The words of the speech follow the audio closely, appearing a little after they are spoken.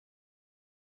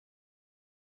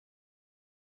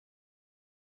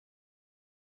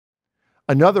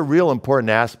Another real important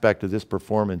aspect of this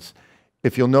performance,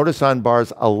 if you'll notice on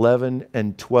bars 11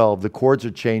 and 12, the chords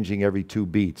are changing every 2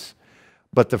 beats,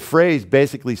 but the phrase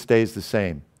basically stays the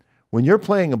same. When you're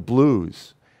playing a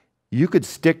blues, you could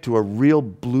stick to a real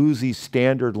bluesy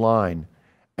standard line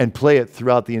and play it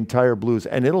throughout the entire blues,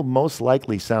 and it'll most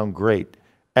likely sound great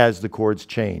as the chords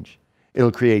change.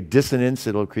 It'll create dissonance,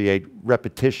 it'll create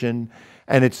repetition,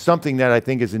 and it's something that I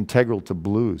think is integral to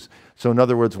blues. So in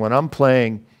other words, when I'm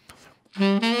playing,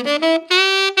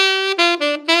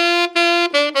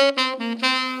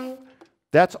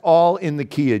 that's all in the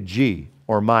key of G,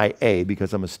 or my A,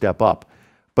 because I'm a step up.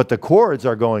 But the chords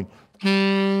are going,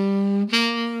 and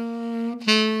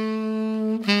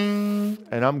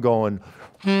I'm going,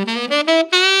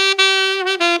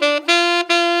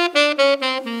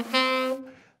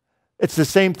 it's the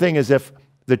same thing as if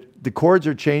the chords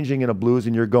are changing in a blues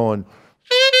and you're going,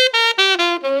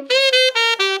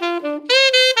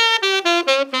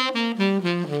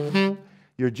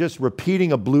 you're just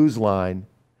repeating a blues line,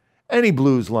 any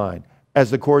blues line,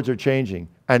 as the chords are changing,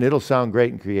 and it'll sound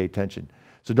great and create tension.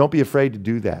 So don't be afraid to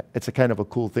do that. It's a kind of a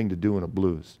cool thing to do in a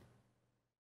blues.